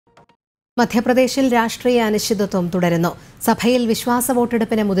മധ്യപ്രദേശിൽ രാഷ്ട്രീയ അനിശ്ചിതത്വം തുടരുന്നു. സഭയിൽ വിശ്വാസ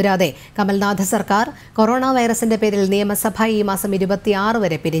വോട്ടെടുപ്പിന് മുതിരാതെ കമൽനാഥ് സർക്കാർ കൊറോണ വൈറസിന്റെ പേരിൽ നിയമസഭ ഈ മാസം 26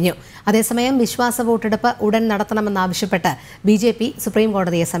 വരെ പിരിഞ്ഞു. അതേസമയം വിശ്വാസ വോട്ടെടുപ്പ് ഉടൻ നടത്തണമെന്നാവശ്യപ്പെട്ട് ബിജെപി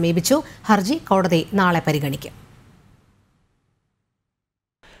സുപ്രീംകോടതിയെ സമീപിച്ചു. ഹർജി കോടതി നാളെ പരിഗണിക്കും.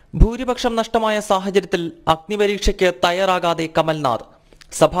 ഭൂരിപക്ഷം നഷ്ടമായ സാഹചര്യത്തിൽ അഗ്നിപരീക്ഷയ്ക്ക് തയ്യാറാകാതെ കമൽനാഥ്.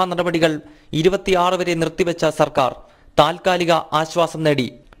 സഭാ നടപടികൾ 26 വരെ നിർത്തിവെച്ച സർക്കാർ താൽക്കാലിക ആശ്വാസം നേടി.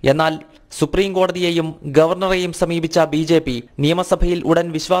 എന്നാൽ സുപ്രീം കോടതിയെയും ഗവർണറെയും സമീപിച്ച ബിജെപി നിയമസഭയിൽ ഉടൻ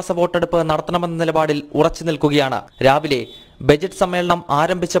വിശ്വാസ വോട്ടെടുപ്പ് നടത്തണമെന്ന നിലപാടിൽ ഉറച്ചു നിൽക്കുകയാണ്. രാവിലെ ബജറ്റ് സമ്മേളനം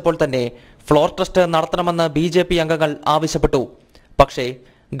ആരംഭിച്ചപ്പോൾ തന്നെ ഫ്ലോർ ടെസ്റ്റ് നടത്തണമെന്ന് ബിജെപി അംഗങ്ങൾ ആവശ്യപ്പെട്ടു. പക്ഷേ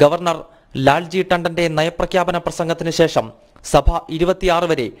ഗവർണർ ലാൽജി ടണ്ടന്റെ നയപ്രഖ്യാപന പ്രസംഗത്തിന് ശേഷം സഭ 26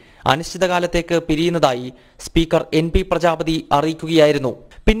 വരെ അനിശ്ചിതകാലത്തേക്ക് പിരിയുന്നതായി സ്പീക്കർ NP പ്രജാപതി അറിയിക്കുകയായിരുന്നു.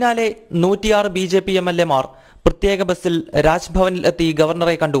 പിന്നാലെ 106 ബിജെപി MLA-മാർ പ്രത്യേക ബസ്സിൽ രാജ്ഭവനിൽ എത്തി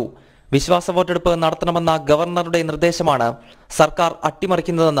ഗവർണറെ കണ്ടു. വിശ്വാസ വോട്ടെടുപ്പ് നടത്തണമെന്ന ഗവർണറുടെ നിർദ്ദേശമാണ് സർക്കാർ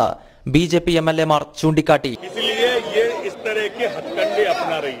അട്ടിമറിക്കുന്നതെന്ന് ബിജെപി MLA-മാർ ചൂണ്ടിക്കാട്ടി.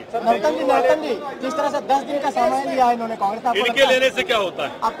 जिस तरह से 10 दिन का समय लिया है इन्होंने कांग्रेस, इनके लेने से क्या होता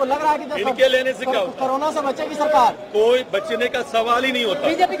है? आपको लग रहा है कि इनके लेने से क्या होता है? कोरोना से बचेगी सरकार? कोई बचने का सवाल ही नहीं होता.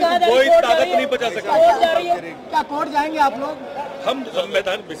 कोई ताकत नहीं बचा सकता. क्या कोर्ट जाएंगे आप लोग? हम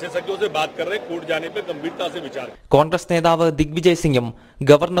संविधान विशेषज्ञों से बात कर रहे हैं. कोर्ट जाने पे गंभीरता से विचार. കോൺഗ്രസ് നേതാവ് ദിഗ്വിജയ് സിംഗും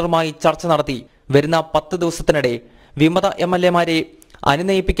ഗവർണറുമായി ചർച്ച നടത്തി. വരുന്ന 10 ദിവസത്തിനിടെ വിമത MLA-മാരെ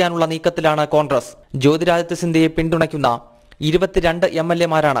അനുനയിപ്പിക്കാനുള്ള നീക്കത്തിലാണ് കോൺഗ്രസ്. ജ്യോതിരാദിത്യ സിന്ധ്യയെ പിന്തുണയ്ക്കുന്ന 22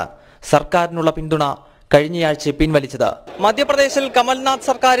 MLA-മാരാണ് സർക്കാരിനുള്ള പിന്തുണ കഴിഞ്ഞയാഴ്ച പിൻവലിച്ചത്. മധ്യപ്രദേശിൽ കമൽനാഥ്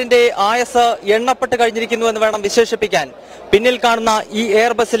സർക്കാരിന്റെ ആയസ് എണ്ണപ്പെട്ട് കഴിഞ്ഞിരിക്കുന്നുവെന്ന് വേണം വിശേഷിപ്പിക്കാൻ. പിന്നിൽ കാണുന്ന ഈ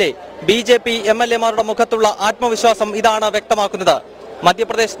എയർ ബസിലെ ബിജെപി MLA-മാരുടെ മുഖത്തുള്ള ആത്മവിശ്വാസം ഇതാണ് വ്യക്തമാക്കുന്നത്.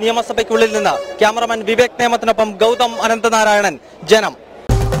 മധ്യപ്രദേശ് നിയമസഭയ്ക്കുള്ളിൽ നിന്ന് ക്യാമറമാൻ വിവേക് നേമത്തിനൊപ്പം ഗൗതം അനന്തനാരായണൻ, ജനം.